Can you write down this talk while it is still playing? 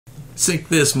Sink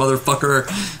this, motherfucker.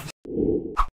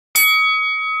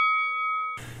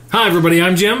 Hi, everybody.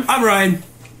 I'm Jim. I'm Ryan.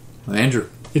 I'm Andrew.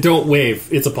 Don't wave.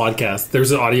 It's a podcast.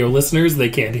 There's audio listeners. They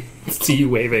can't see you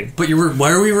waving. But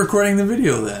why are we recording the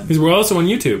video then? Because we're also on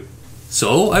YouTube.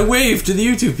 So, I waved to the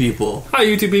YouTube people. Hi,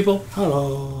 YouTube people.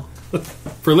 Hello.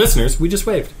 For listeners, we just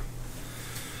waved.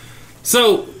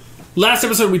 So, last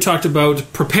episode we talked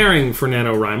about preparing for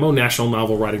NaNoWriMo, National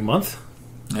Novel Writing Month.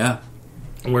 Yeah.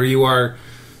 Where you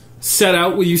set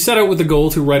out with the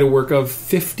goal to write a work of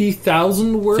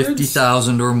 50,000 words?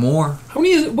 50,000 or more. How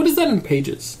many is it? What is that in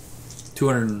pages?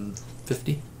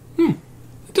 250? It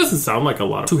doesn't sound like a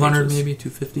lot of 200 pages. maybe,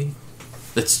 250?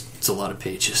 It's a lot of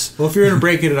pages. Well, if you're going to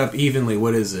break it up evenly,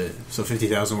 what is it? So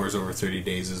 50,000 words over 30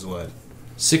 days is what?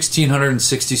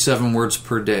 1,667 words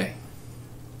per day.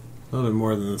 A little bit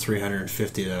more than the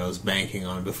 350 that I was banking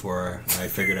on before I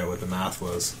figured out what the math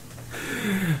was.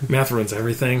 Math ruins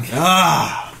everything.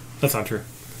 That's not true.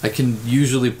 I can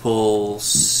usually pull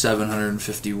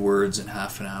 750 words in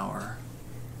half an hour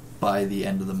by the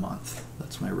end of the month.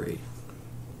 That's my rate.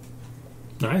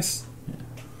 Nice. Yeah.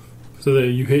 So that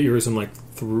you hit yours in like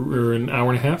an hour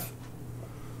and a half?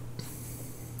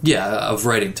 Yeah, of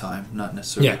writing time, not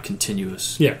necessarily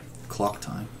continuous clock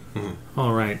time. Mm-hmm.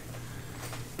 All right.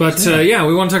 But,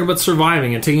 we want to talk about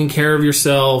surviving and taking care of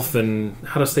yourself and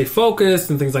how to stay focused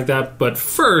and things like that. But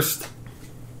first,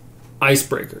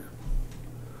 icebreaker.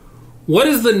 What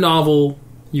is the novel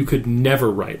you could never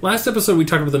write? Last episode, we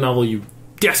talked about the novel you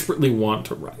desperately want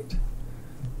to write.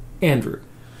 Andrew.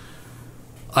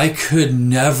 I could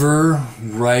never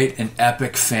write an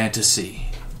epic fantasy.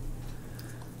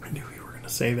 I knew you were going to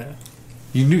say that.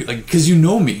 You knew, because you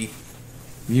know me.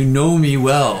 You know me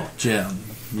well, Jim.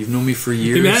 You've known me for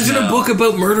years. Imagine a book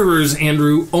about murderers,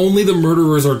 Andrew. Only the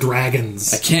murderers are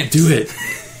dragons. I can't do it.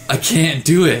 I can't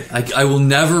do it. I will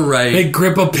never write... They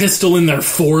grip a pistol in their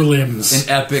forelimbs. An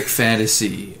epic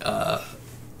fantasy.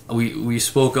 We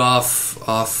spoke off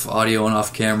audio and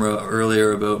off camera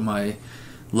earlier about my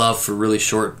love for really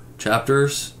short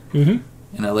chapters. Mm-hmm.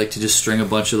 And I like to just string a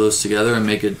bunch of those together and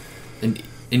make it an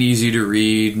easy to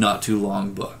read, not too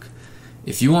long book.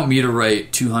 If you want me to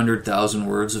write 200,000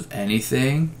 words of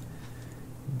anything,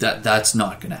 that's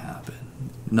not going to happen.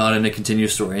 Not in a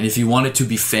continuous story. And if you want it to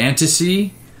be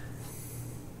fantasy,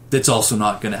 that's also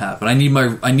not going to happen.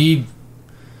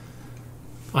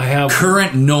 I have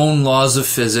current known laws of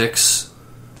physics.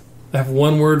 I have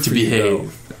one word to for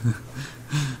behave.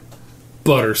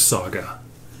 Butter Saga.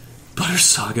 Butter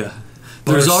Saga.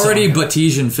 There's already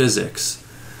Batesian physics.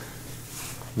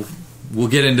 We'll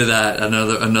get into that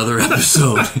another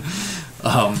episode.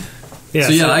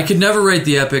 I could never write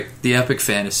the epic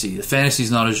fantasy. The fantasy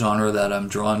is not a genre that I'm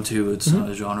drawn to. It's not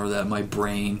a genre that my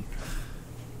brain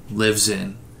lives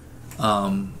in.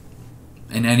 And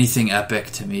anything epic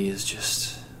to me is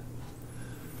just...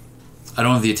 I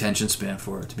don't have the attention span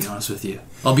for it, to be honest with you.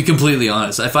 I'll be completely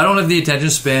honest. If I don't have the attention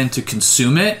span to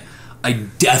consume it, I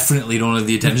definitely don't have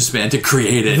the attention span to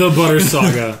create it. The Butter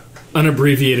Saga, an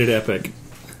abbreviated epic.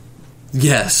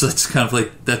 Yes, that's kind of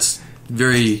like, that's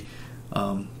very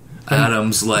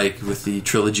Adams-like with the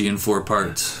trilogy in 4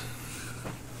 parts.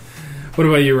 What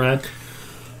about you, Ryan?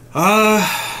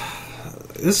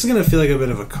 This is going to feel like a bit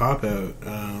of a cop-out.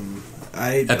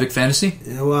 Epic fantasy?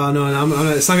 Well, no,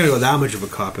 it's not going to go that much of a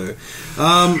cop-out.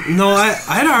 I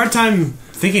had a hard time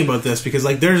thinking about this because,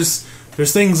 like, there's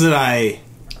things that I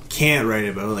can't write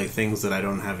about, like things that I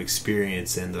don't have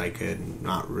experience in that I could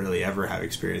not really ever have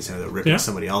experience in, that ripping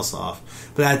somebody else off.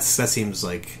 But that seems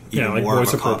like even like more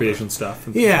voice of a appropriation stuff.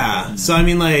 Yeah. So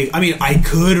I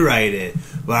could write it,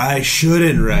 but I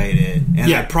shouldn't write it,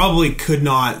 and I probably could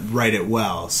not write it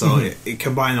well. So it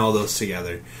combined all those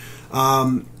together.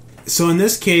 So in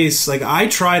this case, like, I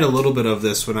tried a little bit of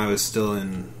this when I was still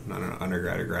in, I don't know,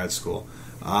 undergrad or grad school.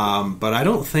 But I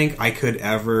don't think I could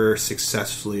ever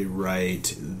successfully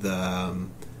write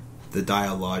the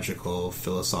dialogical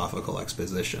philosophical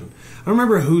exposition. I don't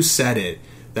remember who said it,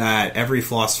 that every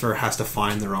philosopher has to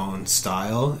find their own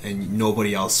style and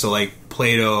nobody else. So, like,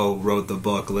 Plato wrote the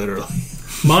book, literally.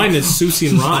 Mine is Susie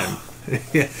and Rhyme.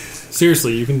 Yeah.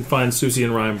 Seriously, you can find Susie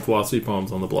and Rhyme philosophy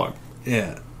poems on the blog.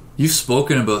 Yeah. You've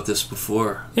spoken about this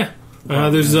before. Yeah.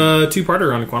 There's a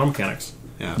 2-parter on quantum mechanics.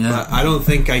 Yeah. But I don't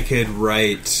think I could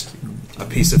write a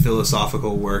piece of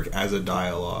philosophical work as a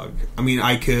dialogue. I mean,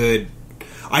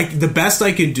 the best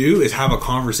I could do is have a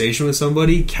conversation with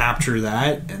somebody, capture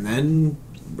that, and then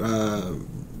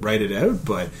write it out.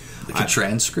 But like a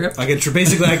transcript. I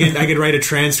could write a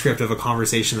transcript of a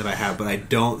conversation that I have, but I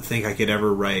don't think I could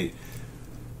ever write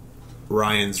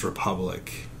Ryan's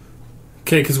Republic.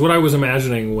 Okay, because what I was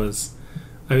imagining was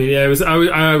I mean,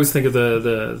 I always think of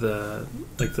the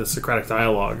like the Socratic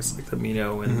dialogues, like the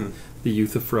Meno and the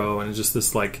Euthyphro, and just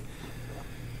this like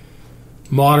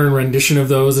modern rendition of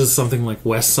those is something like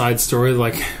West Side Story,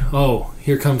 like, oh,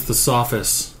 here comes the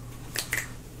sophist.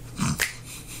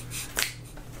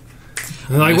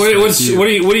 Like, what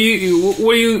are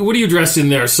you dressed in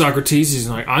there, Socrates? He's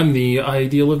like, I'm the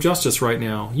ideal of justice right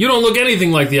now. You don't look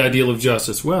anything like the ideal of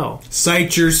justice. Well,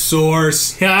 cite your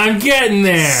source. Yeah, I'm getting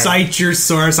there. Cite your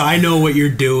source. I know what you're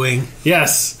doing.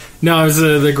 Yes. No, it was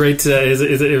a great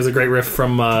riff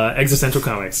from Existential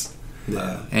Comics.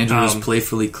 Andrew is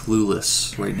playfully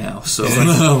clueless right now, so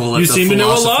we'll you seem to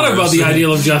know a lot about the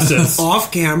ideal of justice.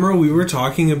 Off camera, we were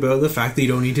talking about the fact that you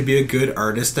don't need to be a good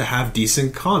artist to have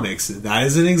decent comics. That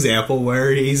is an example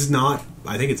where he's not.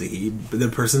 I think it's a he. But the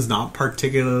person's not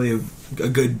particularly a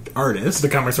good artist. The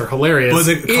comics are hilarious, but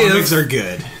the comics are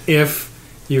good if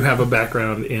you have a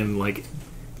background in like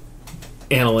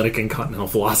analytic and continental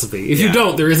philosophy. If you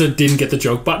don't, there is a didn't get the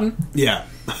joke button. Yeah.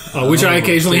 Which I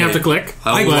occasionally have to click.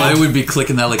 I would be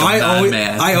clicking that like a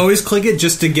madman. I always click it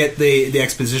just to get the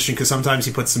exposition, because sometimes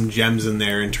he puts some gems in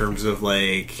there in terms of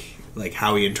like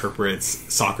how he interprets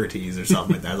Socrates or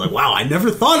something like that. I was like, wow, I never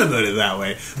thought about it that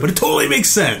way, but it totally makes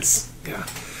sense. Yeah.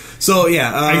 So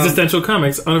yeah, Existential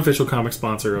Comics, unofficial comic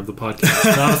sponsor of the podcast,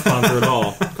 not a sponsor at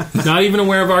all, not even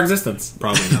aware of our existence.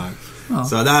 Probably not. Oh.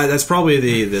 So that's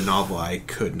probably the novel I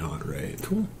could not write.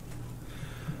 Cool.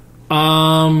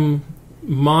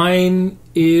 Mine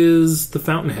is The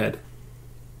Fountainhead.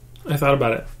 I thought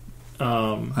about it.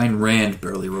 Ayn Rand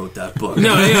barely wrote that book.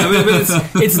 No, yeah, but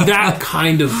it's that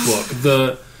kind of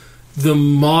book. The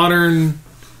modern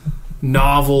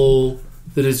novel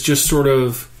that is just sort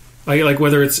of like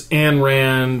whether it's Ayn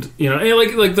Rand, you know,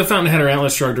 like The Fountainhead or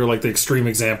Atlas Shrugged are like the extreme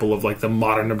example of like the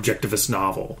modern objectivist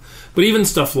novel. But even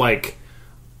stuff like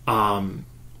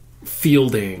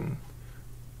Fielding,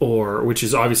 or which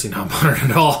is obviously not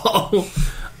modern at all,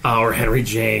 or Henry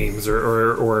James,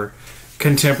 or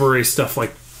contemporary stuff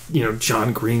like, you know,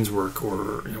 John Green's work,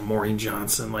 or, you know, Maureen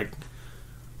Johnson, like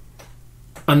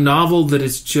a novel that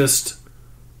is just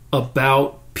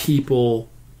about people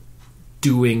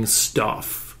doing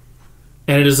stuff,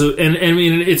 and it is and I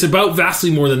mean it's about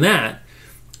vastly more than that.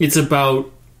 It's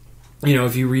about, you know,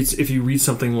 if you read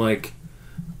something like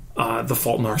The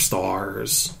Fault in Our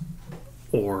Stars,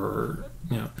 or,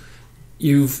 you know,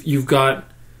 you've got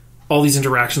all these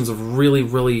interactions of really,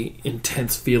 really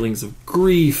intense feelings of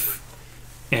grief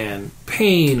and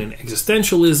pain and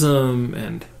existentialism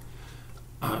and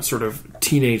sort of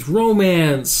teenage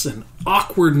romance and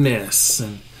awkwardness,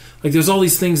 and like there's all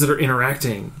these things that are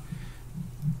interacting,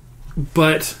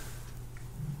 but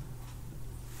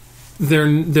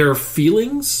they're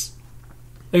feelings.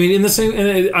 I mean, in the same,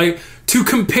 and to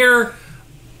compare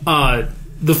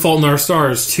The Fault in Our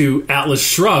Stars to Atlas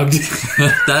Shrugged.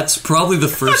 That's probably the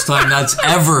first time that's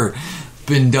ever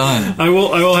been done. I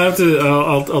will have to.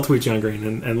 I'll tweet John Green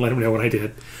and let him know what I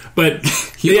did. But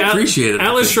he'll appreciate it.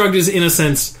 Atlas Shrugged is, in a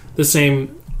sense, the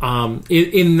same.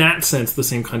 In that sense, the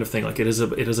same kind of thing. Like it is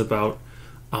about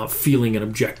feeling an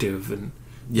objective, and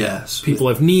yes, people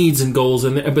have needs and goals,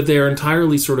 but they are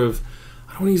entirely sort of.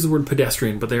 I don't want to use the word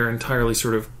pedestrian, but they are entirely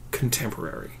sort of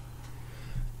contemporary.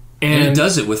 And it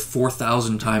does it with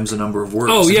 4,000 times the number of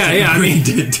words. Oh, yeah. I mean,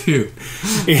 did too.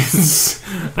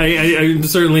 I'm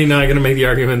certainly not going to make the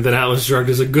argument that Atlas Shrugged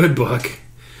is a good book,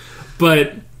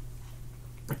 but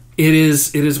it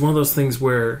is one of those things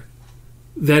where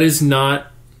that is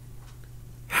not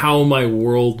how my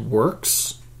world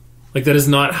works. Like, that is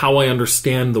not how I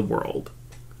understand the world.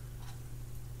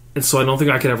 And so I don't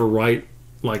think I could ever write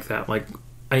like that. Like,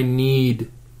 I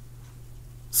need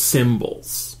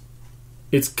symbols.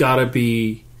 It's gotta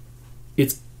be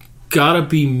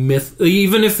myth,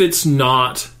 even if it's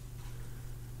not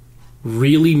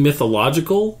really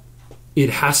mythological. It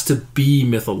has to be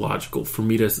mythological for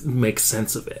me to make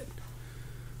sense of it.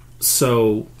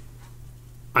 So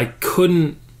I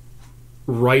couldn't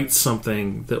write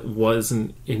something that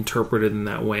wasn't interpreted in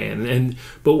that way.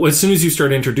 But as soon as you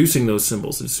start introducing those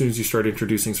symbols, as soon as you start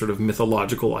introducing sort of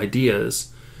mythological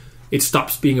ideas, it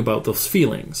stops being about those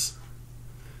feelings.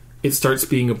 It starts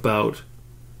being about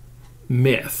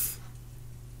myth.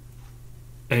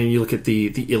 And you look at the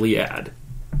Iliad,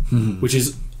 which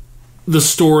is the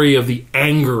story of the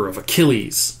anger of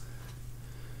Achilles.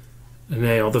 And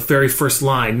the very first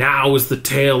line, now is the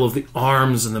tale of the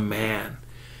arms and the man.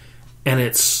 And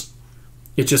and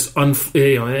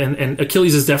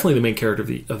Achilles is definitely the main character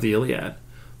of the Iliad.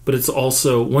 But it's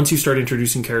also, once you start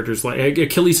introducing characters like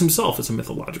Achilles himself is a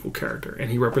mythological character,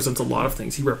 and he represents a lot of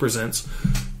things. He represents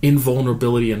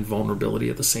invulnerability and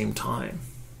vulnerability at the same time.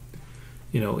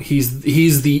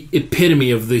 he's the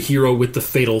epitome of the hero with the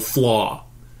fatal flaw.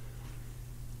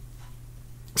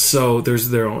 So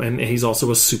and he's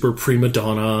also a super prima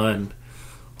donna and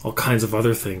all kinds of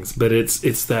other things. But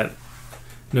it's that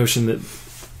notion that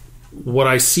what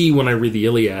I see when I read the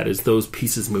Iliad is those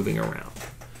pieces moving around.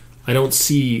 I don't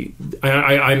see...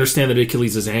 I understand that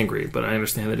Achilles is angry, but I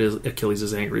understand that Achilles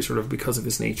is angry sort of because of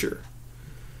his nature.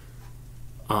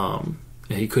 And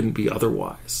he couldn't be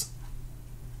otherwise.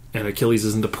 And Achilles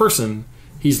isn't a person.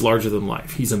 He's larger than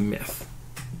life. He's a myth.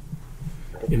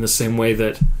 In the same way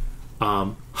that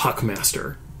Huck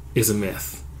Master is a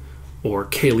myth. Or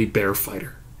Kaylee Bear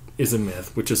Fighter is a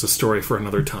myth, which is a story for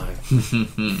another time.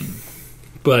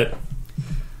 But...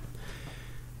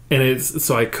 And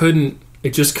so I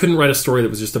just couldn't write a story that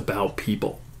was just about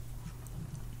people.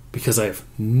 Because I have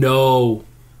no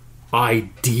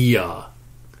idea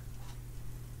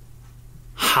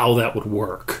how that would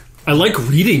work. I like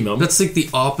reading them. That's like the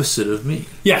opposite of me.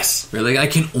 Yes. Right? Like, I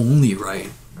can only write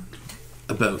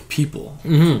about people.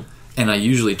 Mm-hmm. And I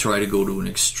usually try to go to an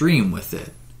extreme with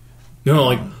it. No,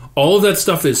 like, all of that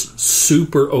stuff is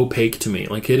super opaque to me.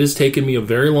 Like, it has taken me a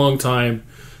very long time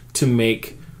to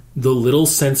make the little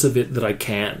sense of it that I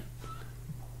can.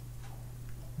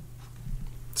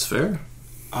 It's fair.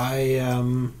 I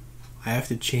have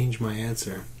to change my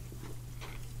answer.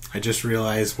 I just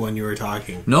realized when you were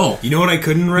talking. No. You know what I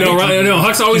couldn't write? No,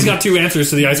 Huck's always got two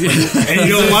answers to the icebreaker. And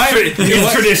you know what?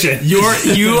 It's tradition. You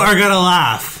are going to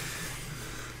laugh.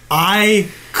 I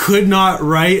could not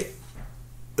write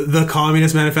the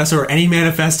Communist Manifesto or any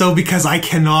manifesto because I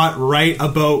cannot write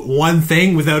about one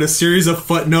thing without a series of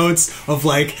footnotes of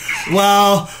like,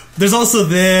 well, there's also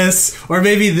this, or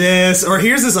maybe this, or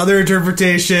here's this other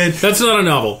interpretation. That's not a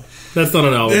novel. It's not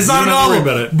a novel.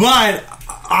 About it. But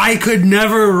I could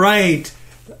never write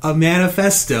a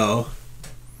manifesto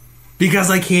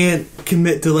because I can't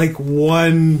commit to like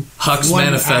one. Huck's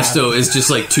manifesto is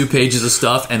just like 2 pages of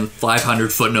stuff and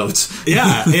 500 footnotes.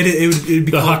 Yeah, it would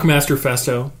be the Huck Master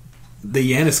Festo,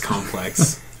 the Yanis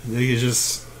complex. It's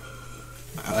just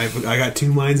I got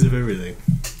 2 minds of everything.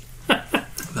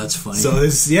 That's funny. So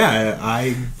this, he's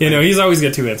always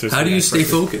got 2 answers. How do you stay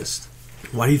focused?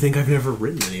 Why do you think I've never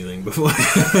written anything before?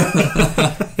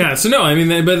 Yeah, so no, I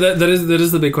mean, but that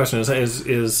is the big question.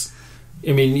 Is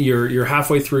I mean, you're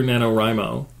halfway through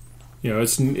NaNoWriMo.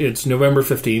 It's November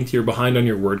 15th. You're behind on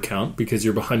your word count because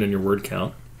you're behind on your word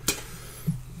count.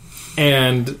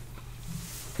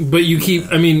 But you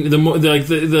keep. I mean,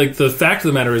 the fact of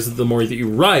the matter is that the more that you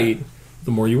write,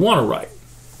 the more you want to write.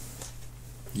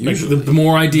 Usually, the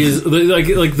more ideas,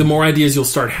 the more ideas you'll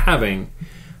start having.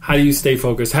 How do you stay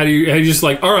focused? How do you just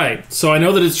like, all right, so I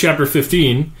know that it's chapter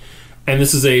 15, and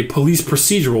this is a police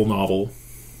procedural novel,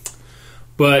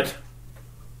 but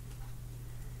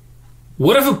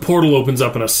what if a portal opens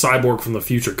up and a cyborg from the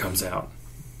future comes out?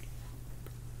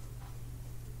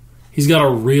 He's got a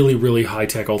really, really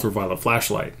high-tech ultraviolet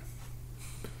flashlight.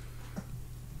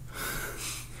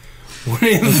 What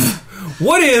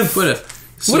if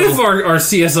our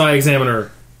CSI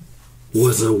examiner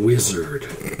was a wizard?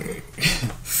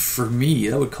 For me,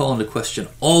 that would call into question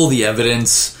all the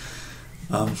evidence.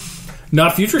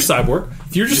 Not Future Cyborg.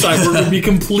 Future Cyborg would be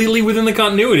completely within the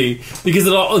continuity because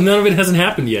none of it hasn't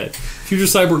happened yet. Future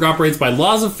Cyborg operates by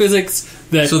laws of physics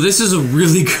that... So this is a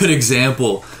really good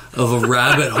example of a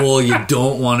rabbit hole you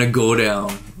don't want to go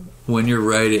down when you're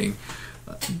writing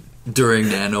during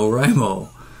NaNoWriMo.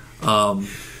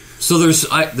 So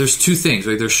there's 2 things,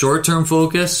 right? There's short-term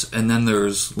focus and then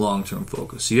there's long-term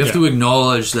focus. So you have to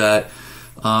acknowledge that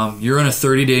you're in a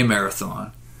 30-day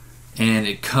marathon and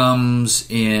it comes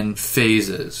in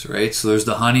phases, right? So there's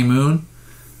the honeymoon,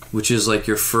 which is like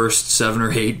your first 7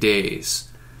 or 8 days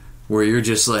where you're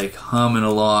just like humming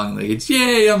along, like, it's,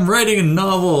 yay, I'm writing a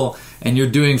novel, and you're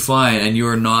doing fine, and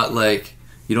you're not like,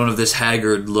 you don't have this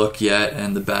haggard look yet,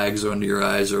 and the bags under your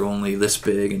eyes are only this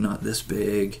big and not this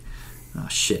big. Oh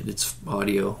shit, it's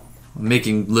audio. I'm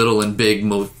making little and big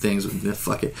things.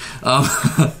 Fuck it.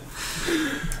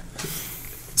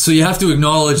 So you have to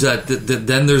acknowledge that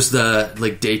then there's the,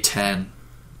 like, day 10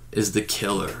 is the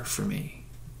killer for me.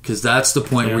 Because that's the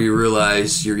point where you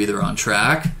realize you're either on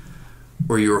track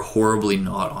or you're horribly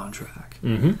not on track.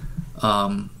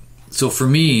 Mm-hmm. So for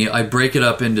me, I break it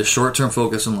up into short-term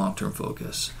focus and long-term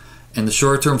focus. And the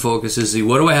short-term focus is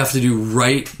what do I have to do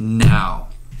right now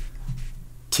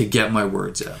to get my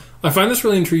words out? I find this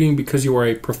really intriguing because you are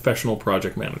a professional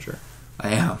project manager. I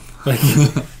am. Like,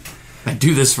 I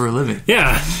do this for a living.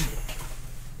 Yeah.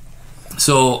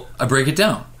 So I break it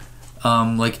down.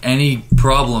 Like any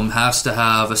problem has to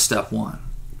have a step 1.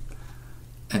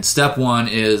 And step 1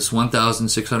 is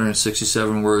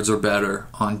 1,667 words or better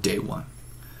on day 1.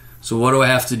 So what do I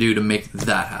have to do to make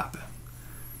that happen?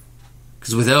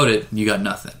 Because without it, you got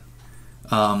nothing.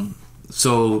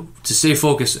 So to stay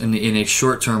focused in a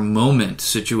short-term moment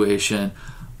situation,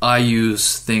 I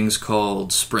use things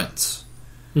called sprints,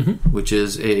 which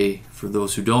is for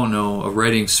those who don't know, a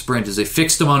writing sprint is a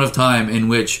fixed amount of time in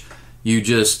which you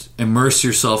just immerse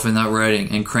yourself in that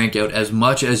writing and crank out as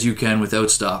much as you can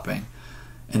without stopping.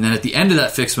 And then at the end of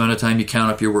that fixed amount of time, you count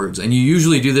up your words. And you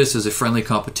usually do this as a friendly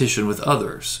competition with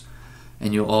others.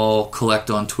 And you'll all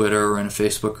collect on Twitter or in a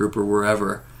Facebook group or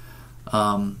wherever.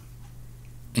 And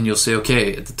you'll say,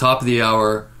 okay, at the top of the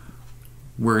hour,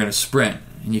 we're going to sprint.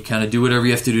 And you kind of do whatever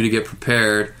you have to do to get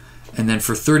prepared. And then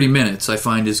for 30 minutes, I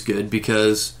find is good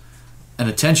because an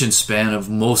attention span of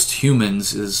most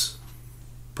humans is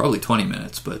probably 20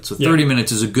 minutes. But so 30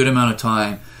 minutes is a good amount of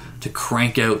time to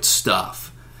crank out stuff.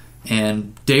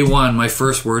 And day 1, my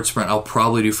first word sprint, I'll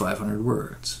probably do 500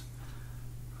 words.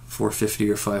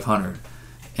 450 or 500.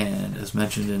 And as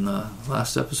mentioned in the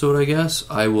last episode, I guess,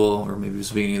 I will, or maybe it was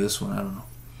the beginning of this one, I don't know.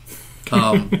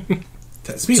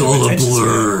 It's all a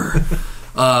blur.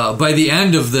 By the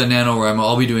end of the NaNoWriMo,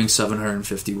 I'll be doing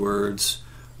 750 words.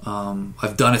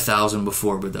 I've done 1,000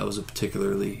 before, but that was a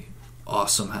particularly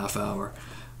awesome half hour.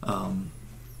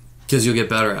 Because you'll get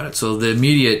better at it. So the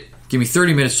immediate, give me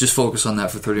 30 minutes, just focus on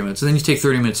that for 30 minutes. And then you take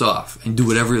 30 minutes off and do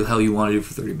whatever the hell you want to do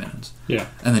for 30 minutes. Yeah.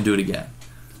 And then do it again.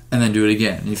 And then do it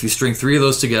again. And if you string 3 of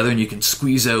those together and you can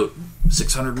squeeze out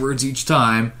 600 words each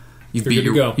time, you beat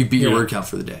your word count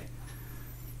for the day.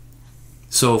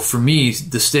 So for me,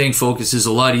 the staying focused is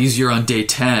a lot easier on day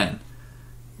 10.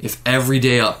 If every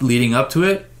day leading up to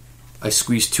it, I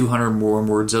squeeze 200 more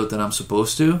words out than I'm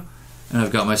supposed to, and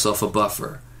I've got myself a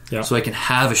buffer. Yeah. So I can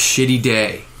have a shitty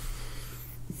day,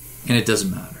 and it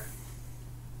doesn't matter.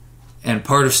 And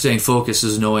part of staying focused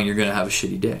is knowing you're going to have a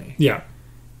shitty day. Yeah.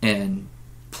 And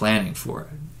planning for it.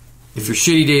 If your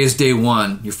shitty day is day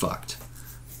 1, you're fucked.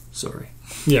 Sorry.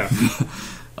 Yeah.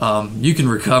 You can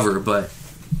recover, but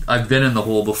I've been in the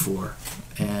hole before,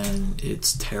 and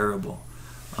it's terrible.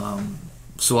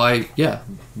 So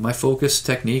my focus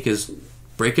technique is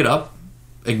break it up,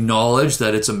 acknowledge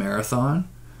that it's a marathon,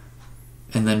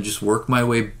 and then just work my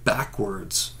way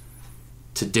backwards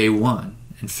to day 1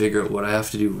 and figure out what I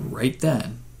have to do right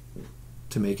then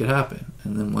to make it happen.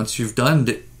 And then once you've done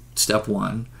step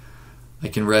 1, I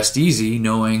can rest easy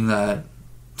knowing that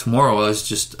tomorrow is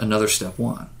just another step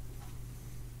 1.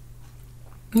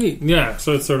 Yeah,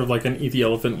 so it's sort of like an eat the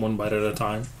elephant one bite at a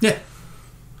time. Yeah.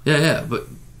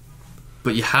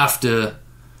 But you have to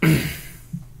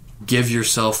give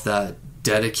yourself that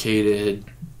dedicated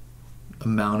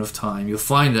amount of time. You'll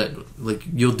find that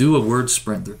you'll do a word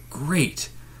sprint. They're great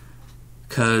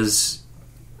because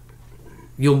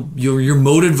you're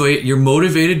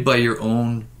motivated by your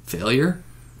own failure.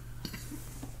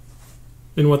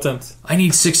 In what sense? I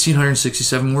need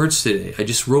 1,667 words today. I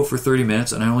just wrote for 30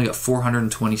 minutes and I only got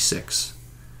 426.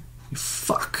 You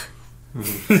fuck.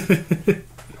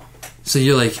 So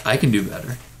you're like, I can do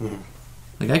better.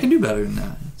 I can do better than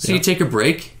that. So you take a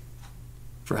break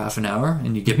for half an hour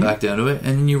and you get back down to it,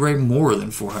 and then you write more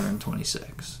than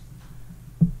 426.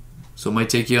 So it might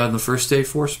take you on the first day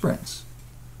 4 sprints.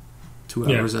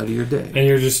 2 hours out of your day. And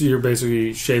you're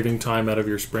basically shaving time out of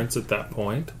your sprints at that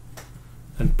point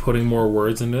and putting more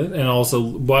words into it. And also,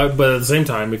 but at the same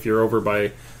time, if you're over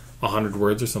by 100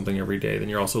 words or something every day, then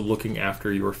you're also looking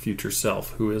after your future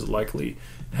self, who is likely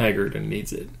haggard and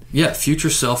needs it. Yeah, future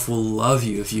self will love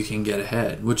you if you can get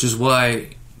ahead, which is why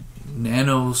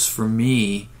nanos, for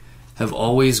me, have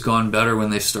always gone better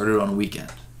when they've started on a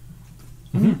weekend.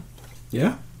 Mm-hmm.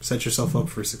 Yeah, set yourself up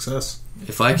for success.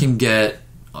 If I can get,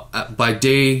 by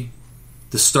the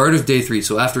start of day 3,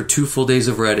 so after 2 full days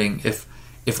of writing, if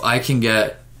I can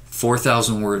get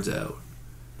 4,000 words out,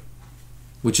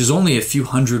 which is only a few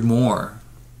hundred more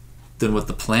than what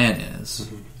the plan is,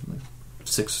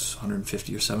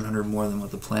 650 or 700 more than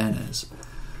what the plan is,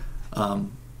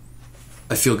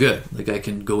 I feel good. I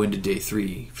can go into day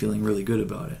 3 feeling really good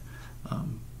about it.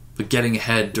 But getting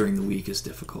ahead during the week is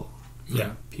difficult.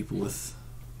 Yeah. People with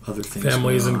other things,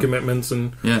 families and commitments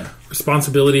and yeah,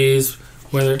 responsibilities,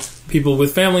 whether people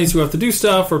with families who have to do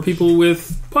stuff or people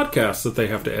with podcasts that they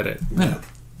have to edit. Yeah.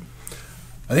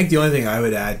 I think the only thing I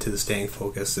would add to the staying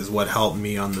focused is what helped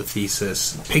me on the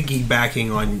thesis,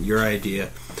 piggybacking on your idea,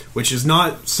 which is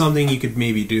not something you could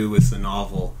maybe do with the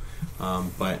novel,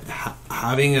 but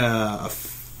having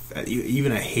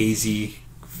even a hazy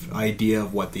idea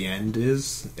of what the end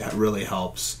is, that really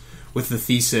helps. With the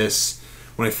thesis,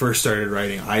 when I first started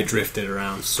writing, I drifted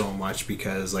around so much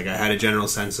because like I had a general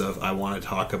sense of I want to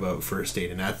talk about first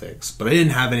aid and ethics, but I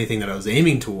didn't have anything that I was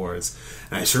aiming towards,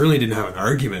 and I certainly didn't have an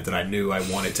argument that I knew I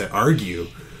wanted to argue.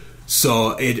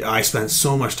 So I spent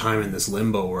so much time in this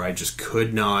limbo where I just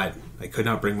could not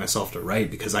bring myself to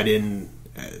write because I didn't.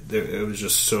 It was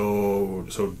just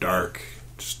so dark.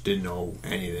 Just didn't know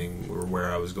anything or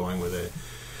where I was going with it.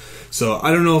 So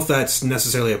I don't know if that's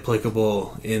necessarily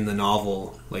applicable in the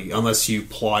novel, like unless you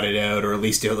plot it out, or at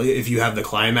least if you have the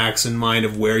climax in mind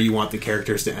of where you want the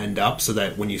characters to end up, so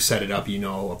that when you set it up, you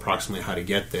know approximately how to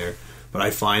get there. But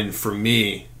I find for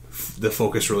me, the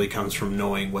focus really comes from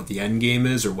knowing what the end game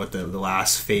is or what the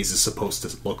last phase is supposed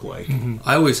to look like. Mm-hmm.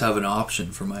 I always have an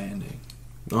option for my ending.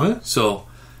 Oh, yeah? So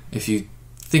if you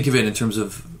think of it in terms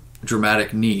of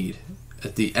dramatic need,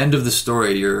 at the end of the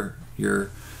story, your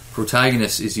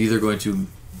protagonist is either going to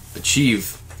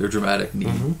achieve their dramatic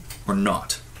need or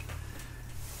not.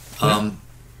 And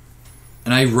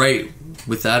I write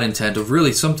with that intent of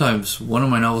really sometimes one of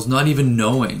my novels not even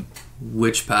knowing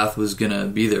which path was going to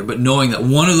be there, but knowing that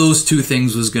one of those two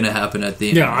things was going to happen at the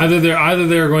end. Yeah, either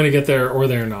they're going to get there or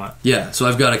they're not. Yeah, so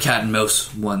I've got a cat and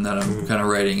mouse one that I'm kind of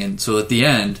writing, and so at the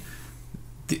end,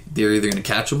 they're either going to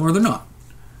catch them or they're not.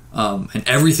 And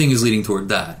everything is leading toward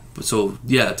that. So,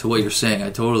 yeah, to what you're saying, I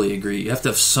totally agree. You have to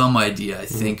have some idea, I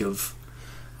think, of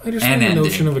I just an have the ending.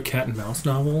 notion of a cat and mouse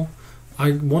novel.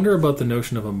 I wonder about the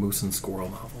notion of a moose and squirrel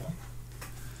novel.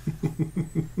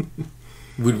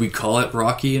 Would we call it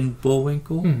Rocky and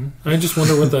Bullwinkle? Mm-hmm. I just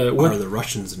wonder what are the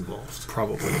Russians involved?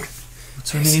 Probably.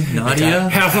 What's her name? Nadia?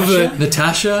 Half of it.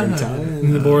 Natasha?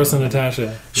 The Boris and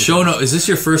Natasha. Show note. Is this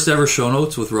your first ever show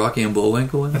notes with Rocky and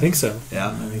Bullwinkle in it? I think so. Yeah,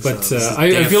 I think But so.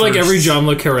 I feel like every John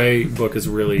Le Carré book is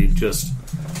really just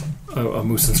a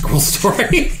moose and squirrel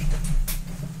story.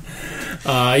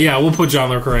 Yeah, we'll put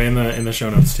John Le Carré in the show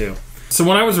notes too. So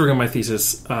when I was working on my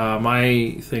thesis,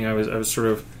 my thing I was sort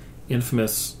of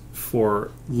infamous for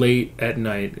late at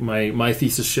night. My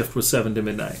thesis shift was 7 to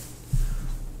midnight.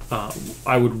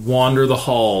 I would wander the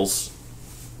halls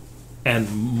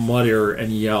and mutter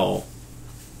and yell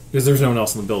because there's no one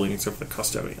else in the building except for the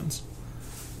custodians.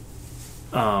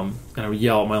 And I would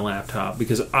yell at my laptop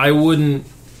because I wouldn't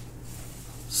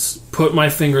put my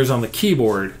fingers on the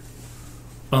keyboard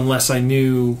unless I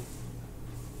knew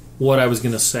what I was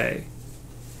going to say.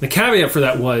 The caveat for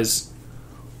that was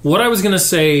what I was going to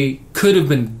say could have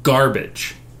been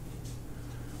garbage.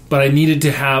 But I needed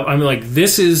to have... I'm like,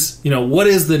 this is... what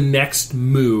is the next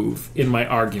move in my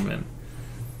argument?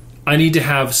 I need to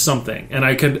have something. And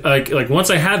I could... Like once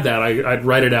I had that, I'd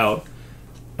write it out.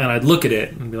 And I'd look at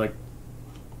it and be like,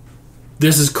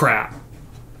 this is crap.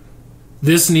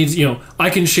 This needs... I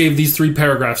can shave these 3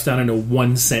 paragraphs down into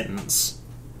 1 sentence.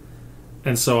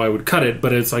 And so I would cut it.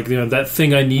 But it's like, that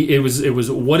thing I need... It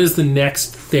was what is the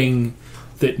next thing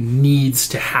that needs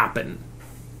to happen?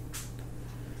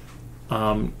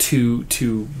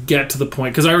 To get to the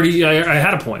point, because I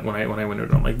had a point when I went into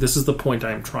it. I'm like, this is the point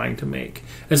I'm trying to make,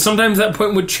 and sometimes that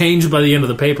point would change by the end of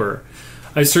the paper.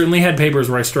 I certainly had papers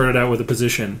where I started out with a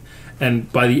position,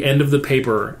 and by the end of the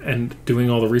paper and doing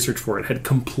all the research for it, had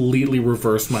completely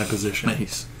reversed my position.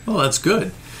 Nice. Well, that's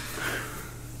good.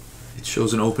 It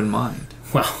shows an open mind.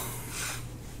 Well,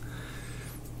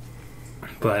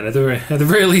 but at the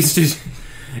very least,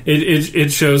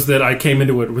 it shows that I came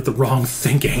into it with the wrong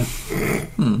thinking.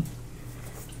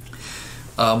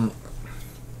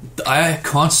 I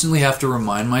constantly have to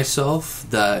remind myself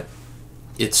that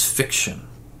it's fiction.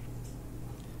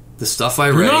 The stuff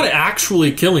I write... You're not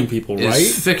actually killing people, right?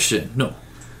 It's fiction. No.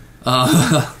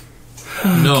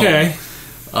 No. Okay.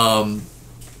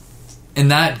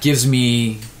 And that gives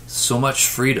me so much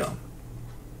freedom.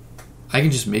 I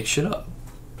can just make shit up.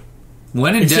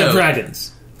 When in Except doubt...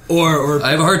 dragons. Or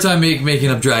I have a hard time making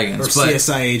up dragons. Or but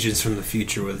CSI agents from the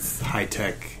future with high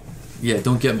tech. Yeah,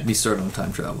 don't get me started on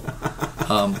time travel.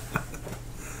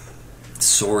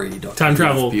 Sorry, Dr. Time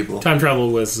travel. People. Time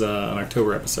travel was an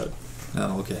October episode.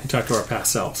 Oh, okay. We talked to our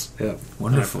past selves. Yeah,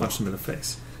 wonderful. And I punched them in the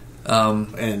face.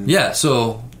 And yeah,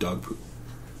 so dog poop.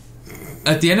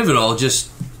 At the end of it all,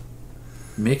 just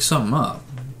make something up.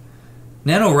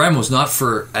 NaNoWriMo's not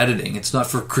for editing. It's not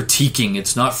for critiquing.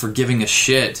 It's not for giving a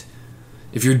shit.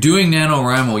 If you're doing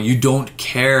NaNoWriMo, you don't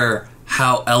care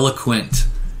how eloquent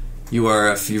you are,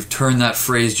 if you've turned that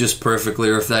phrase just perfectly,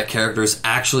 or if that character's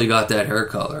actually got that hair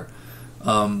color.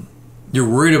 You're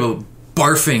worried about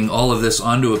barfing all of this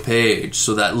onto a page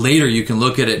so that later you can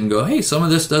look at it and go, hey, some of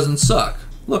this doesn't suck.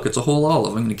 Look, it's a whole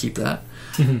olive. I'm going to keep that.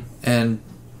 Mm-hmm. And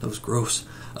that was gross.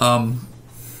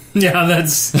 Yeah,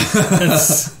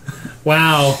 that's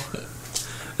wow.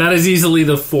 That is easily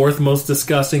the fourth most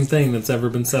disgusting thing that's ever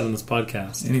been said on this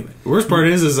podcast. Anyway, The worst part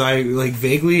is I like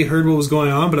vaguely heard what was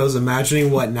going on, but I was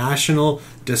imagining what National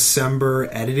December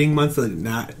Editing Month,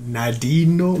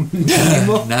 Nadino.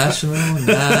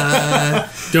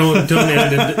 Don't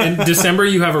edit in December.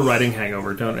 You have a writing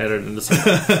hangover. Don't edit in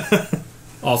December.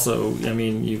 Also, I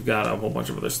mean, you've got a whole bunch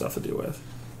of other stuff to deal with.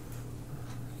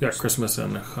 You got Christmas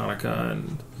and Hanukkah,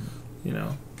 and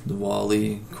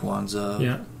Diwali, Kwanzaa.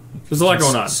 Yeah, there's a lot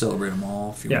going on. Celebrate them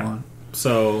all if you want.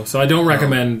 So I don't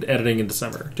recommend editing in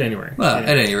December, January. Well,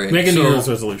 at any rate, make a New Year's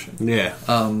resolution. Yeah.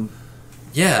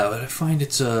 Yeah, but I find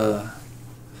it's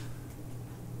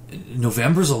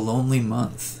November's a lonely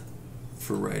month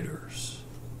for writers.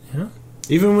 Yeah.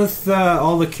 Even with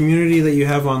all the community that you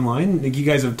have online, like you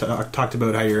guys have talked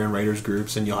about how you're in writers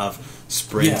groups and you'll have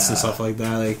sprints and stuff like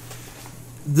that. Like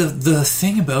the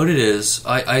thing about it is,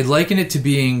 I liken it to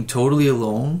being totally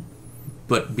alone,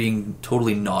 but being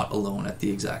totally not alone at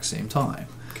the exact same time.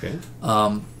 Okay.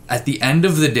 At the end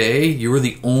of the day, you're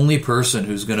the only person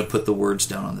who's going to put the words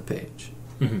down on the page.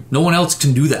 Mm-hmm. No one else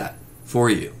can do that for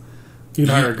you. You'd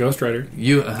hire a ghostwriter.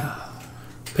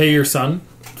 Pay your son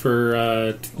for...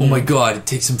 oh my god, it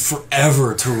takes him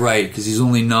forever to write because he's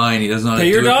only 9. He doesn't know how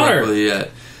to do it properly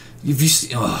yet. If you see,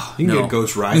 you can get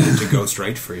Ghost Ryan to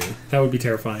ghostwrite for you. That would be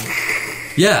terrifying.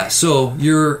 Yeah, so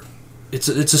it's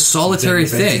a solitary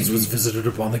thing. Was visited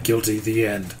upon the guilty. The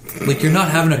end. Like you're not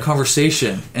having a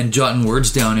conversation and jotting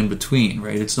words down in between,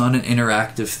 right? It's not an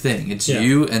interactive thing. It's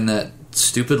you and that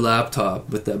stupid laptop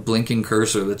with that blinking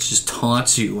cursor that just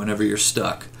taunts you whenever you're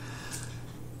stuck,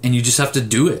 and you just have to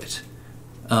do it.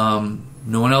 No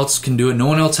one else can do it. No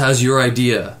one else has your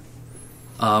idea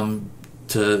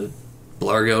to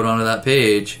blarg out onto that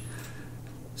page.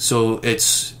 So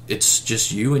it's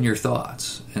just you and your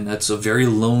thoughts, and that's a very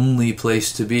lonely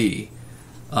place to be,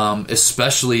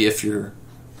 especially if you're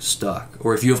stuck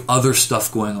or if you have other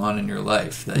stuff going on in your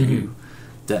life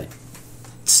that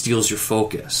steals your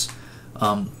focus.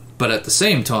 But at the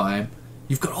same time,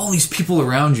 you've got all these people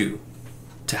around you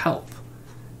to help,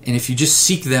 and if you just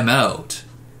seek them out,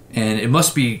 and it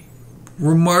must be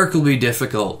remarkably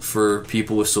difficult for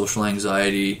people with social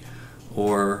anxiety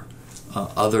or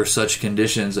other such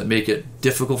conditions that make it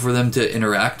difficult for them to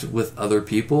interact with other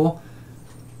people.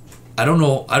 I don't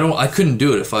know. I couldn't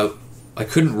do it if I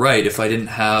couldn't write if I didn't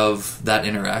have that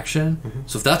interaction. Mm-hmm.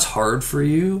 So if that's hard for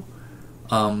you,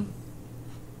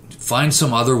 find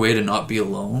some other way to not be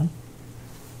alone.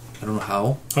 I don't know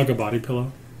how. Hug a body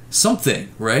pillow. Something,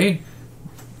 right?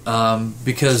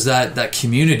 Because that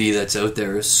community that's out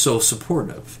there is so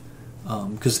supportive.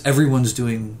 Because everyone's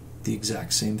doing the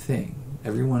exact same thing.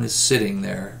 Everyone is sitting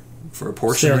there for a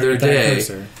portion of their day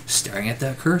staring at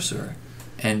that cursor.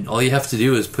 And all you have to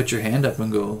do is put your hand up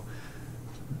and go,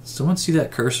 someone see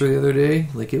that cursor the other day?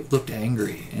 Like, it looked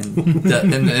angry. And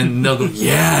and they'll go,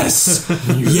 yes!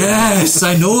 Yes!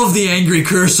 I know of the angry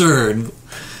cursor! And,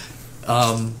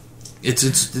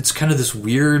 it's kind of this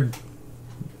weird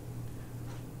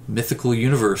mythical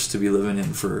universe to be living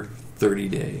in for 30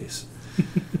 days.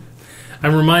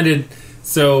 I'm reminded...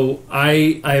 So,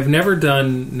 I have never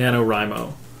done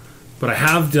NaNoWriMo, but I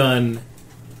have done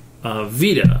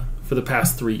Vita for the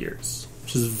past 3 years,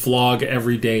 which is vlog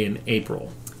every day in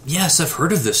April. Yes, I've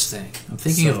heard of this thing. I'm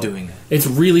thinking of doing it. It's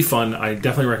really fun. I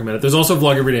definitely recommend it. There's also a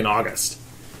vlog every day in August.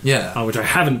 Yeah. Which I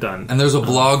haven't done. And there's a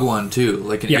blog one, too,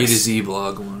 like an A to Z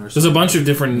blog one or something. There's a bunch of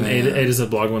different A to Z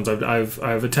blog ones.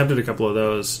 I've attempted a couple of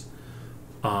those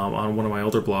on one of my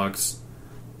older blogs.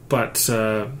 But...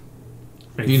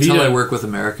 you can tell I work with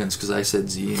Americans because I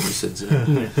said Z and you said Z.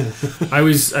 I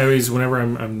always, whenever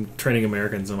I'm training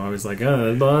Americans, I'm always like,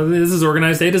 this is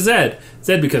organized A to Z.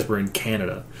 Z because we're in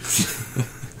Canada.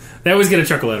 They always get a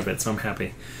chuckle out of it, so I'm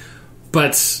happy.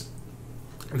 But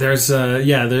there's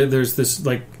this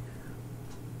like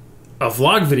a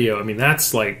vlog video. I mean,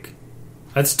 that's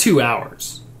 2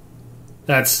 hours.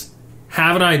 That's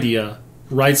have an idea,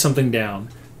 write something down,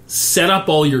 set up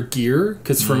all your gear,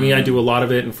 because for me, I do a lot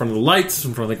of it in front of the lights,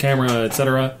 in front of the camera,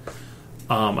 etc.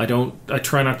 I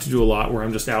try not to do a lot where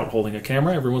I'm just out holding a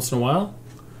camera every once in a while.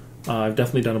 I've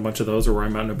definitely done a bunch of those, or where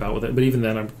I'm out and about with it, but even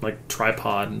then, I'm like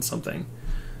tripod and something.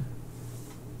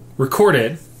 Record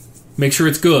it, make sure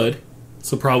it's good,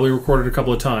 so probably record it a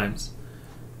couple of times.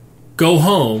 Go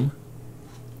home,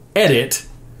 edit,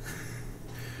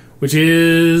 which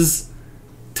is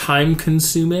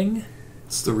time-consuming.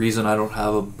 It's the reason I don't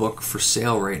have a book for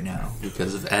sale right now,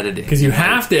 because of editing. Because you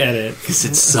have to edit. Because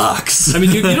it sucks. I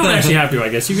mean, you don't actually have to, I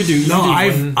guess. You could do...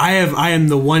 I am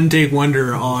the one take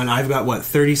wonder on... I've got,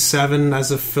 37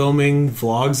 as of filming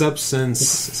vlogs up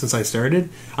since I started?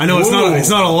 I know it's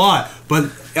not a lot, but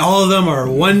all of them are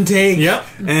one take. Yep.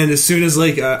 And as soon as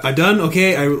I'm done,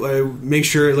 okay, I make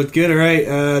sure it looked good. All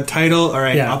right, title. All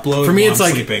right, upload. For me, it's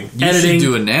like sleeping. editing,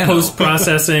 do a Nano.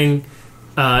 post-processing,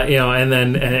 and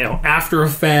then After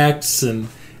Effects and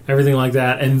everything like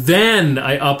that, and then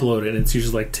I upload it. And it's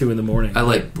usually like 2 a.m. I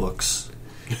like books.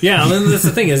 Yeah, and then that's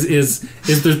the thing is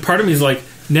there's part of me is like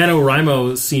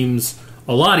NaNoWriMo seems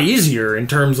a lot easier in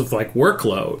terms of like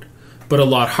workload, but a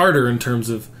lot harder in terms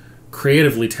of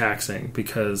creatively taxing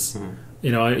because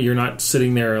you're not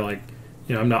sitting there like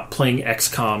I'm not playing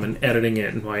XCOM and editing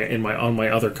it on my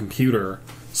other computer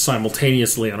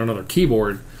simultaneously on another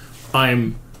keyboard.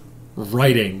 I'm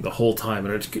writing the whole time,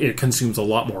 and it consumes a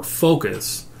lot more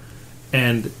focus.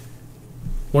 And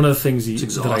one of the things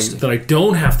that I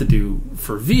don't have to do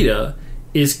for Vita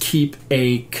is keep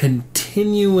a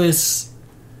continuous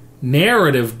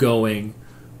narrative going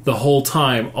the whole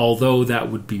time, although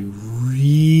that would be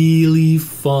really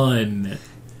fun.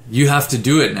 You have to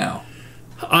do it now.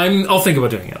 I'll think about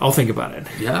doing it. I'll think about it.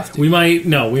 You have to. We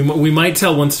might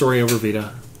tell one story over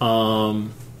Vita.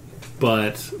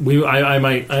 But I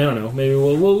might, I don't know, maybe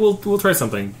we'll try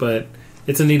something, but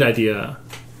it's a neat idea.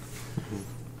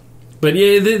 But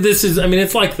yeah, this is,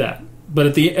 it's like that.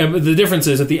 But the difference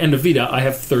is, at the end of Vita, I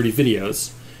have 30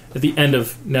 videos. At the end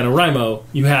of NaNoWriMo,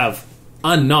 you have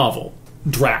a novel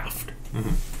draft.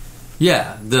 Mm-hmm.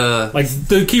 Yeah,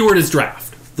 the keyword is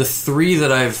draft. The 3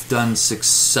 that I've done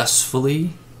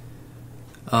successfully,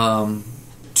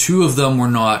 2 of them were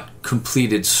not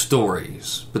completed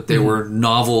stories, but they were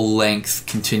novel-length,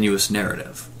 continuous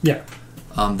narrative. Yeah,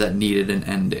 that needed an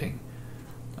ending.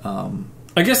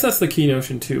 I guess that's the key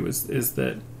notion too. Is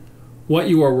that what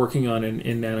you are working on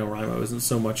in NaNoWriMo isn't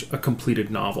so much a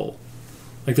completed novel.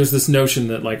 Like, there's this notion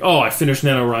that, like, oh, I finished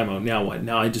NaNoWriMo, now what?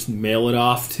 Now I just mail it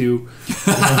off to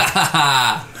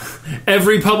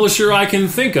every publisher I can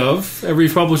think of, every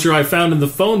publisher I found in the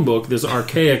phone book, this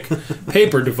archaic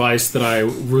paper device that I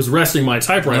was resting my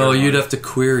typewriter on. You'd have to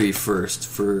query first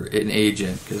for an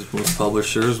agent, because most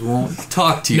publishers won't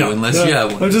talk to you unless you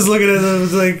have one. I'm just looking at it, I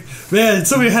was like, man,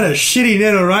 somebody had a shitty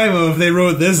NaNoWriMo if they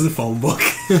wrote this in the phone book.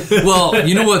 Well,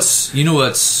 you know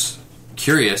what's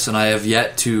curious, and I have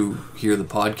yet to hear the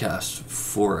podcast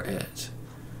for it,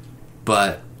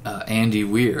 but Andy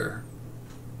Weir,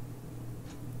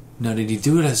 now did he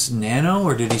do it as Nano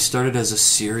or did he start it as a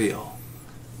serial?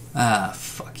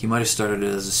 Fuck, he might have started it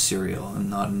as a serial and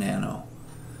not Nano.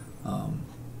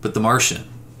 But The Martian,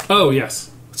 oh yes,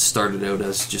 started out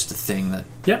as just a thing that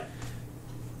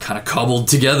kind of cobbled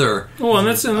together. Oh, and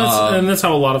that's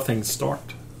how a lot of things start.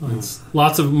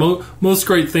 Lots of most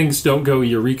great things don't go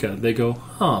eureka. They go,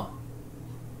 huh,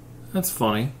 that's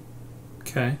funny.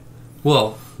 Okay.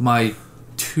 Well, my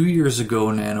 2 years ago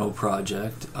Nano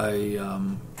project, I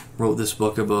wrote this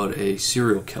book about a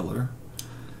serial killer.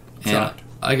 And Shocked.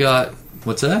 I got,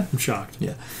 what's that? I'm shocked.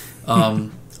 Yeah.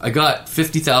 I got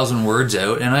 50,000 words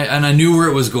out, and I knew where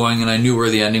it was going, and I knew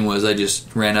where the ending was. I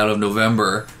just ran out of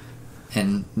November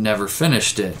and never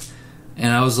finished it.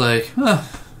 And I was like, huh.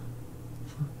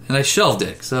 And I shelved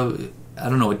it, so I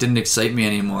don't know, it didn't excite me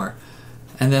anymore.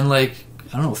 And then,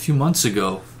 a few months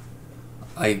ago,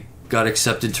 I got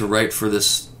accepted to write for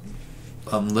this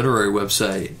literary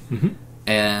website. Mm-hmm.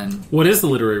 And what is the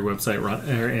literary website,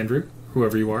 Andrew?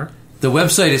 Whoever you are. The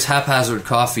website is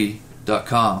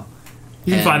haphazardcoffee.com.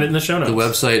 You can find it in the show notes. The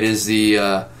website is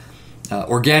the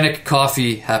Organic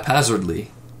Coffee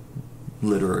Haphazardly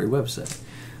literary website.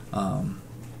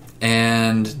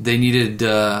 And they needed,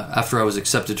 after I was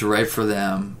accepted to write for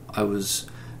them, I was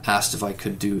asked if I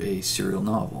could do a serial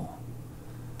novel.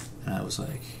 And I was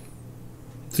like...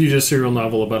 So you did a serial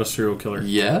novel about a serial killer?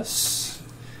 Yes.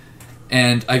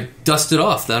 And I dusted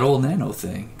off that old Nano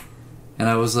thing. And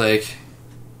I was like...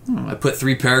 I put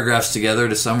 3 paragraphs together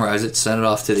to summarize it, sent it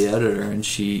off to the editor, and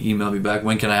she emailed me back,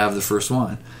 when can I have the first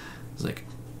one? I was like...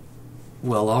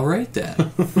 Well, all right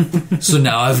then. So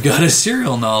now I've got a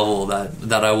serial novel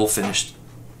that I will finish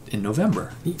in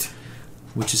November. Neat.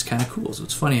 Which is kind of cool. So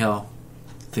it's funny how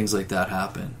things like that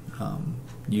happen.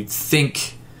 You'd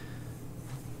think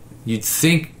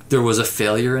there was a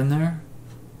failure in there,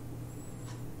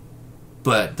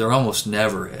 but there almost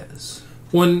never is.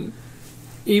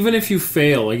 Even if you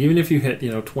fail, even if you hit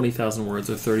 20,000 words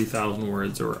or 30,000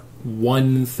 words or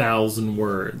 1,000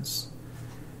 words,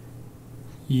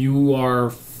 you are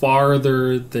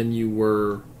farther than you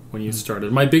were when you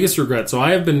started. My biggest regret. So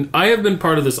I have been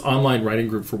part of this online writing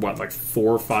group for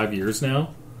 4 or 5 years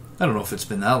now. I don't know if it's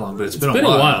been that long, but it's been a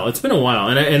while. It's been a while,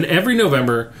 and every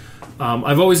November,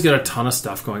 I've always got a ton of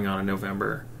stuff going on in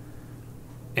November,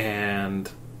 and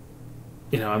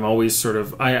I'm always sort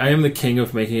of I am the king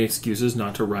of making excuses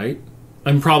not to write.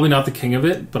 I'm probably not the king of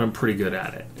it, but I'm pretty good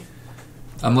at it.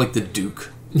 I'm like the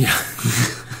Duke. Yeah.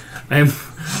 I'm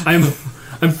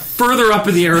further up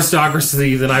in the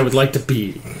aristocracy than I would like to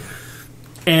be.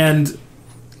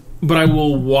 But I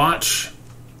will watch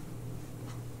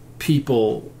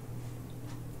people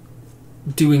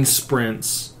doing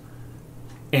sprints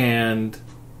and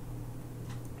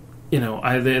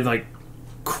they're like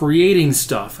creating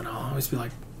stuff, and I'll always be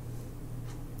like,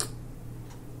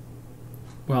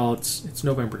 well, it's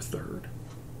November 3rd.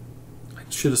 I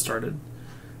should have started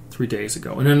 3 days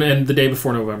ago. And the day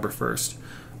before November 1st,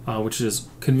 which is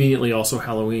conveniently also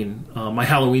Halloween. My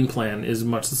Halloween plan is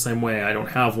much the same way. I don't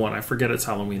have one. I forget it's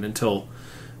Halloween until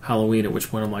Halloween, at which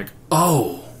point I'm like,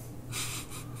 oh.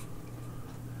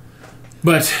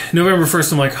 But November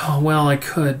 1st, I'm like, oh, well, I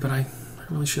could, but I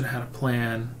really should have had a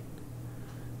plan.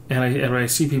 And I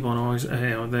see people, and always,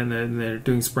 then they're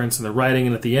doing sprints, and they're writing,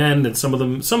 and at the end, and some of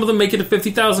them make it to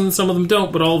 50,000, and some of them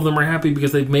don't, but all of them are happy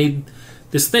because they've made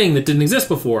this thing that didn't exist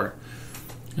before.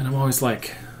 And I'm always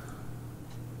like,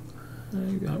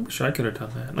 I wish I could have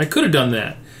done that. And I could have done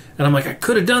that. And I'm like, I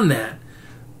could have done that,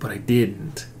 but I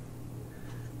didn't.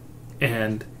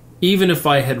 And even if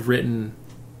I had written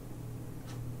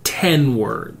 10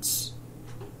 words,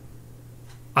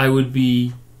 I would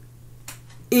be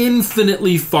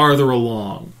infinitely farther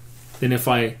along than if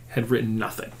I had written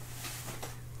nothing.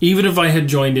 Even if I had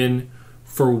joined in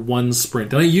for one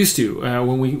sprint, and I used to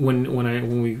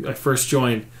when I first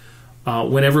joined,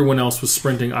 when everyone else was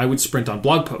sprinting, I would sprint on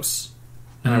blog posts,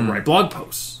 and I would write blog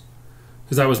posts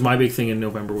because that was my big thing in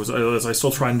November. Was I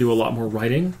still try and do a lot more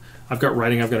writing. I've got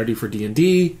writing I've got to do for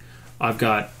D&D. I've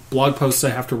got blog posts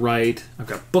I have to write. I've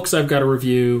got books I've got to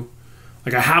review.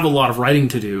 Like, I have a lot of writing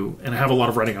to do, and I have a lot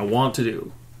of writing I want to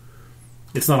do.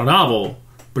 It's not a novel,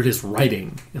 but it is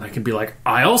writing. And I can be like,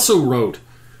 I also wrote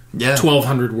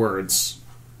 1,200 words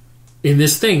in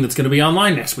this thing that's going to be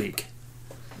online next week.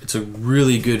 It's a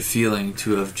really good feeling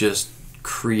to have just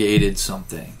created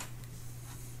something.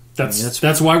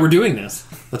 That's why we're doing this.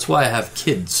 That's why I have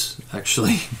kids,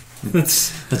 actually.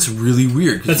 That's really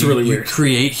weird. That's really weird. You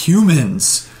create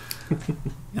humans.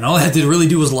 And all I had to really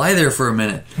do was lie there for a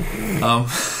minute.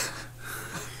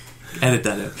 Edit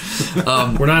that out.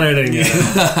 We're not editing it.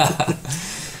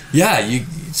 Yeah,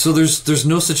 so there's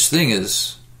no such thing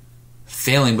as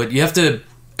failing, but you have to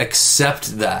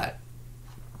accept that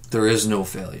there is no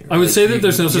failure. I would say that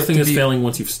there's no such thing as failing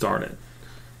once you've started.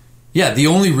 Yeah, the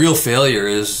only real failure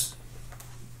is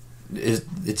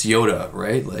it's Yoda,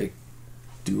 right? Like,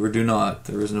 do or do not.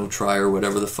 There is no try or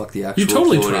whatever the fuck the actual you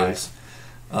totally quote try. is.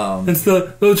 It's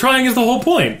the trying is the whole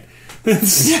point.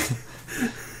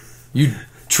 You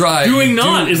try. Doing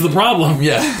not is the problem.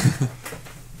 Yeah.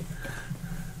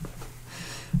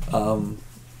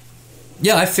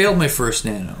 Yeah, I failed my first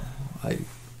Nano.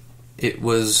 It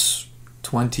was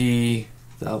 15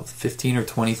 or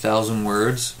 20,000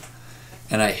 words,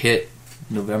 and I hit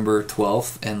November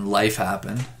 12th, and life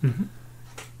happened,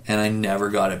 and I never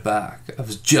got it back. I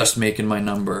was just making my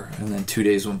number, and then 2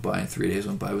 days went by, and 3 days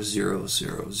went by. It was 0,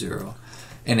 0, 0,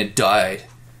 and it died,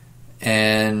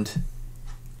 and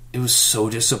it was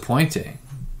so disappointing.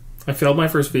 I failed my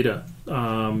first Vita.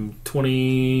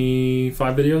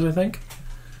 25 videos, I think.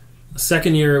 The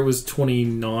second year, it was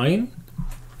 29.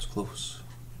 It's close.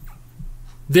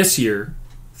 This year,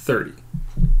 30.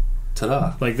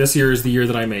 Ta-da. Like, this year is the year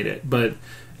that I made it. And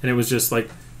it was just like,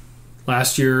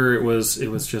 last year it was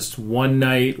just one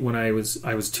night when I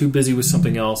was too busy with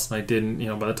something else, and I didn't,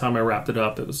 by the time I wrapped it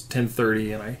up, it was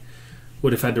 10:30, and I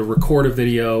would have had to record a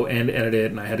video and edit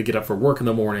it, and I had to get up for work in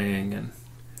the morning. And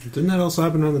didn't that also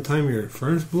happen around the time your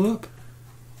furnace blew up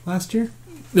last year?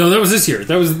 No, that was this year.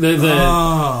 That was the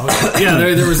oh, okay. Yeah,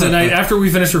 there was a night after we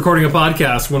finished recording a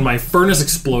podcast when my furnace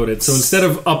exploded. So instead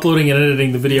of uploading and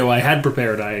editing the video I had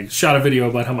prepared, I shot a video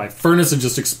about how my furnace had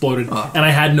just exploded and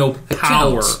I had no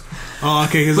power. Oh,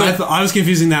 okay, because I was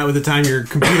confusing that with the time your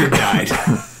computer died.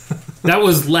 That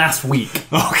was last week.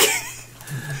 Okay.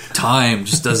 Time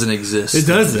just doesn't exist. It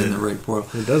doesn't. In the right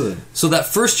portal. It doesn't. So that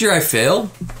first year I failed,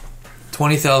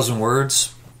 20,000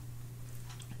 words.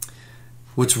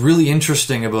 What's really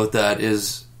interesting about that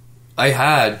is I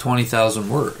had 20,000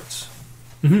 words.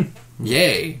 Mm-hmm.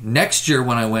 Yay. Next year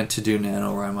when I went to do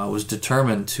NaNoWriMo, I was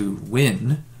determined to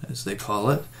win, as they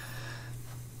call it.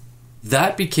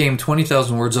 That became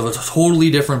 20,000 words of a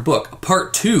totally different book. A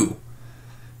part 2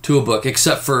 to a book,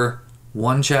 except for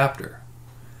one chapter.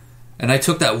 And I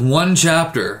took that one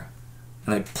chapter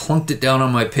and I plunked it down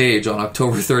on my page on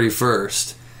October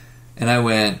 31st. And I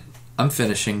went, I'm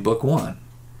finishing book 1.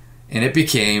 And it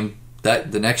became,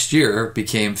 the next year,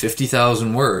 became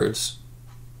 50,000 words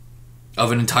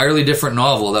of an entirely different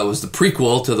novel that was the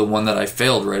prequel to the one that I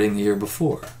failed writing the year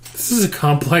before. This is a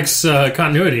complex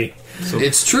continuity. So,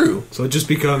 it's true. So it just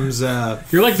becomes...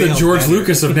 You're like the George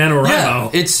Lucas of NaNoWriMo. Yeah,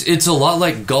 it's a lot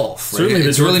like golf. Right?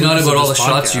 It's really not about all the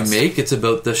shots you make. It's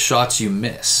about the shots you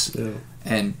miss. Yeah.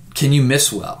 And can you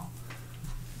miss well?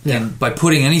 Yeah. And by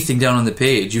putting anything down on the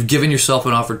page, you've given yourself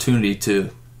an opportunity to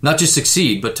not just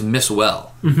succeed, but to miss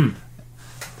well. Mm-hmm.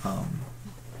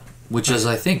 Which is,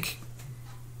 I think,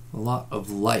 a lot of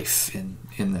life in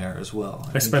there as well.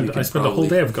 I spent a whole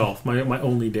day of golf, my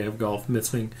only day of golf,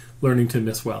 learning to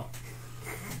miss well.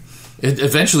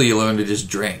 Eventually, you learn to just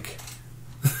drink.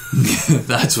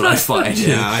 That's what I find.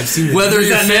 Yeah, I've seen. Whether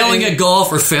you're failing at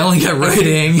golf or failing at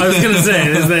writing. I was going to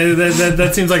say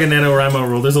that seems like a NaNoWriMo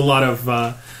rule. There's a lot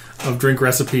of drink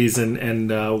recipes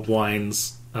and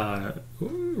wines,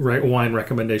 wine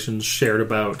recommendations shared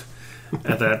about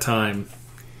at that time.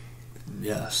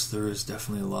 Yes, there is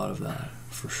definitely a lot of that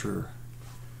for sure.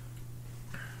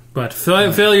 But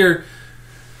failure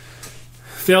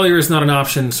is not an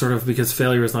option, sort of, because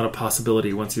failure is not a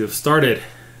possibility. Once you have started,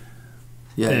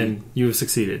 then you have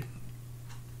succeeded.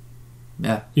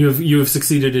 Yeah, you have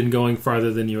succeeded in going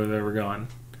farther than you have ever gone.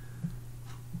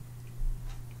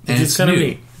 And it's kind of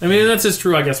neat. I mean, that's as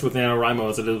true, I guess, with NaNoWriMo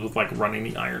as it is with like running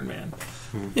the Iron Man.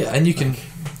 Yeah, and you can.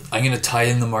 I'm going to tie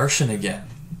in The Martian again.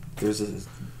 There's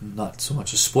not so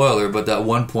much a spoiler, but at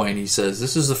one point he says,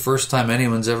 "This is the first time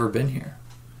anyone's ever been here."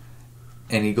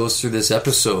 And he goes through this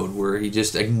episode where he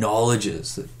just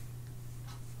acknowledges that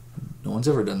no one's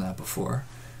ever done that before.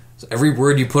 So every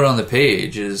word you put on the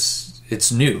page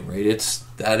it's new, right?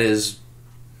 That is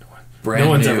brand new.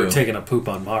 No one's ever taken a poop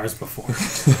on Mars before. I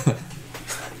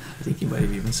think he might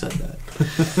have even said that.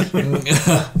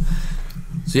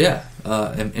 So yeah,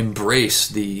 embrace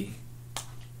the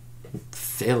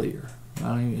failure.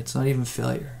 It's not even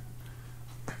failure.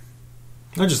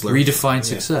 I just redefine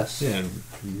success. Yeah, and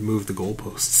move the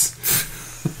goalposts.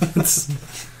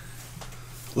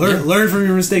 Learn from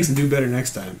your mistakes and do better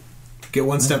next time. Get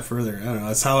one step further. I don't know.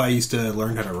 That's how I used to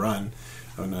learn how to run.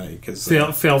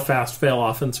 Fail fast, fail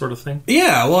often, sort of thing.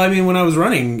 Yeah. Well, I mean, when I was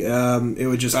running, it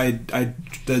would just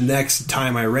the next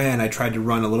time I ran, I tried to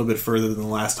run a little bit further than the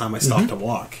last time I stopped to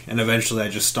walk, and eventually I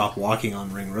just stopped walking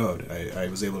on Ring Road. I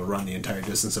was able to run the entire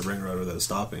distance of Ring Road without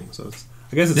stopping. So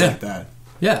I guess it's like that.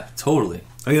 Yeah, totally.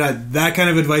 I mean, that kind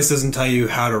of advice doesn't tell you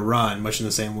how to run, much in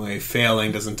the same way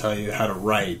failing doesn't tell you how to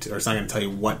write, or it's not going to tell you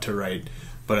what to write,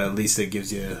 but at least it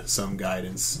gives you some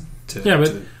guidance to... Yeah,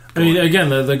 but, I mean, again,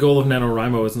 the goal of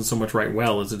NaNoWriMo isn't so much write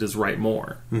well as it is write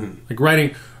more. Mm-hmm.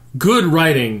 Like, good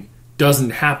writing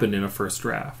doesn't happen in a first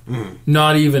draft. Mm-hmm.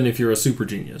 Not even if you're a super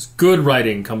genius. Good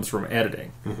writing comes from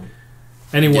editing. Mm-hmm.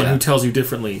 Anyone who tells you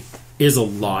differently is a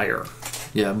liar.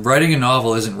 Yeah, writing a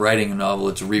novel isn't writing a novel,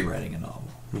 it's rewriting a novel.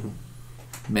 Mm-hmm.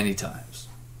 Many times.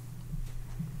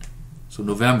 So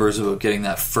November is about getting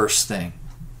that first thing.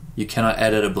 You cannot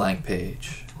edit a blank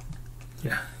page.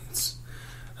 Yeah,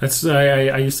 I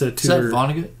used to tutor. Is that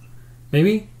Vonnegut?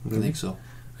 Maybe. I think so.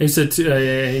 I used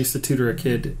to tutor a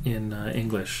kid in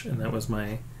English, and that was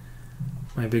my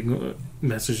big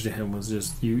message to him was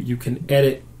just you can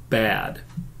edit bad,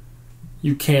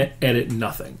 you can't edit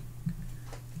nothing.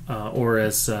 Or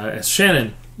as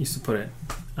Shannon used to put it.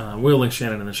 We'll link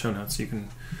Shannon in the show notes.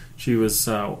 She was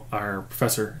our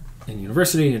professor in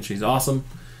university, and she's awesome.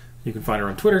 You can find her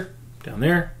on Twitter down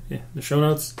there in the show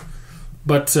notes.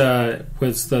 But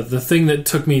was the thing that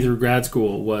took me through grad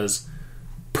school was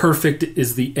perfect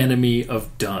is the enemy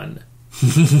of done.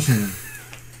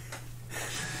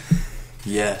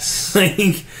 Yes, I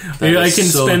can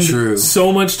spend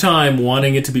so much time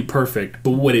wanting it to be perfect,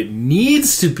 but what it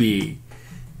needs to be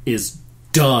is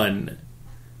done.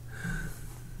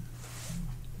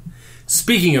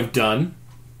 Speaking of done,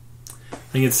 I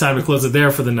think it's time to close it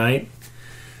there for the night.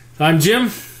 I'm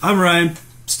Jim. I'm Ryan.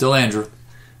 Still Andrew.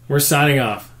 We're signing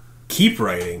off. Keep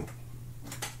writing.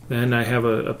 And I have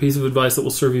a piece of advice that will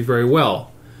serve you very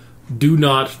well. Do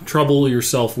not trouble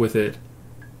yourself with it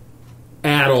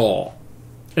at all.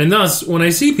 And thus, when I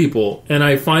see people and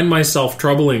I find myself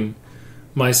troubling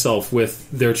myself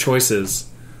with their choices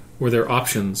or their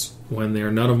options when they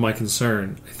are none of my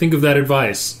concern, I think of that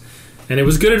advice. And it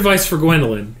was good advice for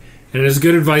Gwendolyn, and it is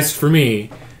good advice for me,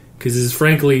 because it is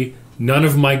frankly none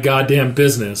of my goddamn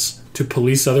business to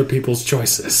police other people's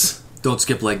choices. Don't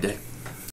skip leg day.